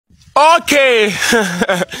Okay.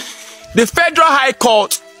 The Federal High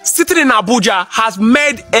Court sitting in Abuja has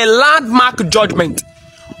made a landmark judgment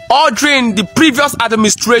ordering the previous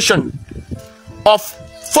administration of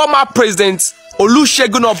former President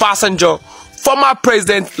Olusegun Obasanjo, former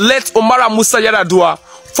President late Umara Musa Yar'Adua,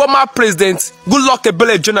 former President Goodluck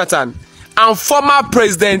Ebele Jonathan, and former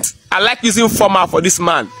President, I like using former for this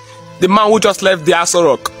man, the man who just left the Aso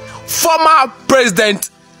Rock, former President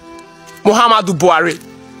Muhammadu Buhari,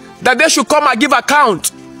 that they should come and give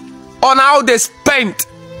account on how they spent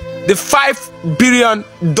the $5 billion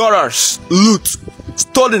loot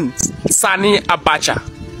stolen Sani Abacha.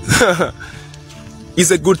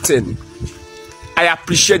 It's a good thing. I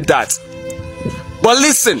appreciate that. But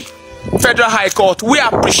listen, Federal High Court, we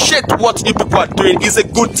appreciate what you people are doing. It's a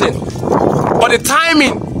good thing. But the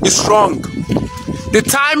timing is wrong. The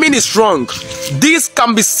timing is wrong. This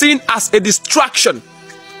can be seen as a distraction.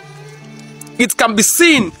 It can be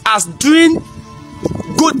seen as doing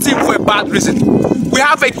good thing for a bad reason. We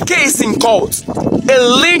have a case in court, a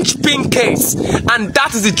linchpin case, and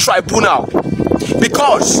that is the tribunal.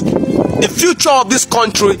 Because the future of this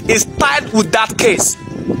country is tied with that case.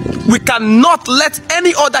 We cannot let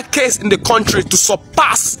any other case in the country to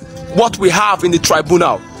surpass what we have in the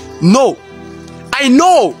tribunal. No. I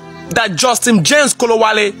know that Justin James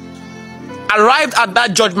Kolowale arrived at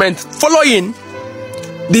that judgment following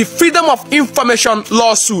the Freedom of Information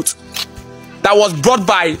lawsuit that was brought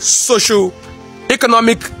by Social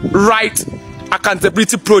Economic Right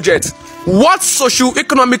Accountability Project. What Social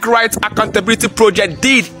Economic Right Accountability Project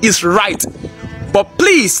did is right, but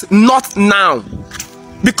please not now.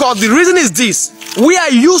 Because the reason is this: we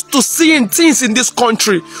are used to seeing things in this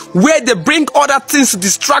country where they bring other things to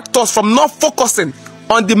distract us from not focusing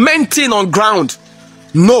on the main thing on ground.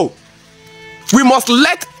 No. We must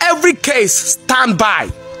let every case stand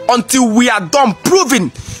by until we are done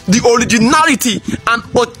proving the originality and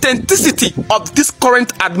authenticity of this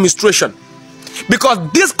current administration.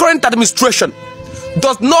 Because this current administration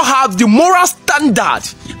does not have the moral standard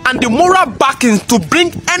and the moral backing to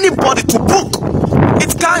bring anybody to book.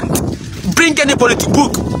 It can't bring anybody to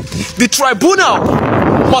book. The tribunal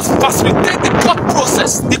must facilitate the court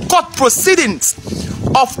process, the court proceedings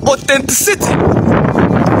of authenticity,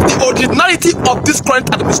 the originality of this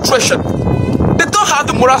current administration. They don't have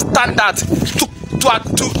the moral standard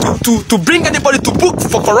to bring anybody to book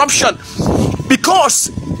for corruption, because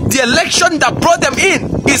the election that brought them in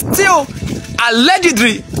is still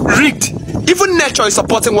allegedly rigged. Even nature is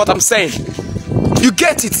supporting what I'm saying. You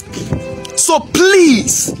get it? So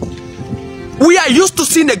please, we are used to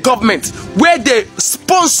seeing a government where they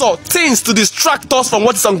sponsor things to distract us from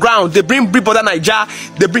what is on ground. They bring Big Brother Naija,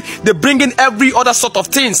 they bring in every other sort of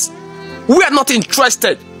things. We are not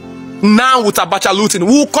interested now with Abacha looting.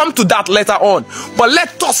 We will come to that later on. But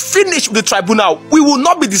let us finish with the tribunal. We will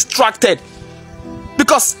not be distracted,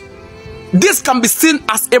 because this can be seen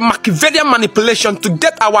as a Machiavellian manipulation to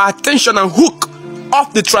get our attention and hook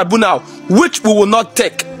off the tribunal, which we will not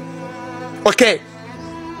take. Okay?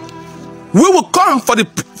 We will come for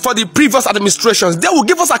the previous administrations. They will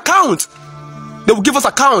give us account. They will give us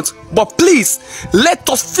account. But please, let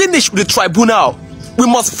us finish with the tribunal. We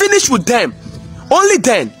must finish with them. Only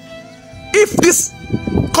then, if this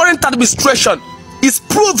current administration is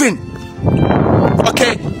proven,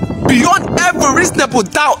 okay, beyond every reasonable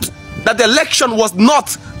doubt that the election was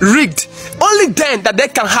not rigged, only then that they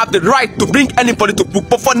can have the right to bring anybody to book.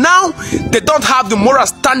 But for now, they don't have the moral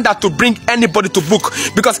standard to bring anybody to book,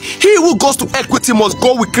 because he who goes to equity must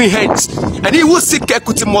go with clean hands, and he who seek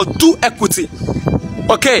equity must do equity.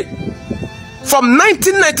 Okay, from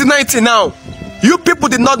 1999 to now, you people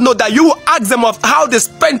did not know that. You will ask them of how they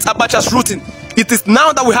spent Abacha's looting. It is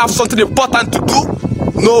now that we have something important to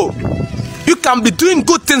do? No. You can be doing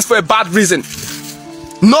good things for a bad reason.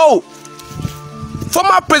 No.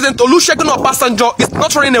 Former President Olusegun Obasanjo is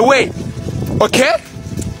not running away. Okay?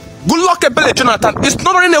 Goodluck Ebele Jonathan is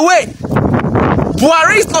not running away.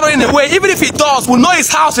 Buhari is not running away. Even if he does, we'll know his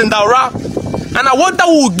house in Daura. And I wonder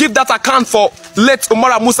who will give that account for late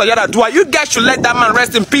Umara Musa Yar'Adua. You guys should let that man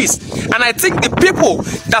rest in peace. And I think the people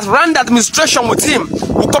that ran the administration with him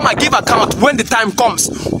will come and give account when the time comes.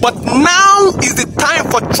 But now is the time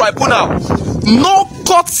for tribunal. No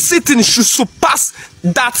court sitting should surpass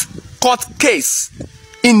that court case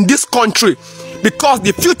in this country, because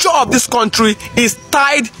the future of this country is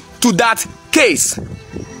tied to that case.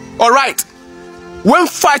 Alright, when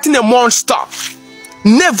fighting a monster,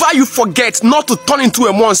 never you forget not to turn into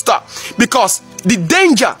a monster, because the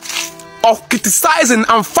danger of criticizing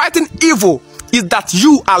and fighting evil is that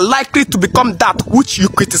you are likely to become that which you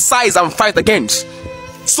criticize and fight against.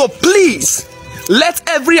 So please, let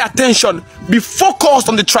every attention be focused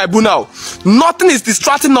on the tribunal. Nothing is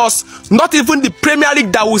distracting us, not even the Premier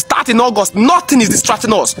League that will start in August. Nothing is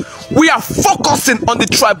distracting us. We are focusing on the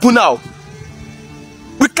tribunal.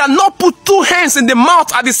 We cannot put two hands in the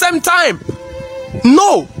mouth at the same time.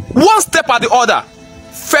 No, one step at the other.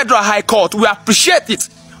 Federal High Court, we appreciate it,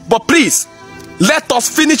 but please, let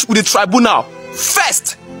us finish with the tribunal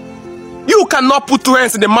first. You cannot put two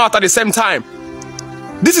hands in the mouth at the same time.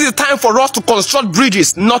 This is the time for us to construct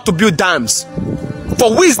bridges, not to build dams.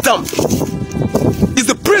 For wisdom is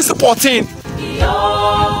the principal thing.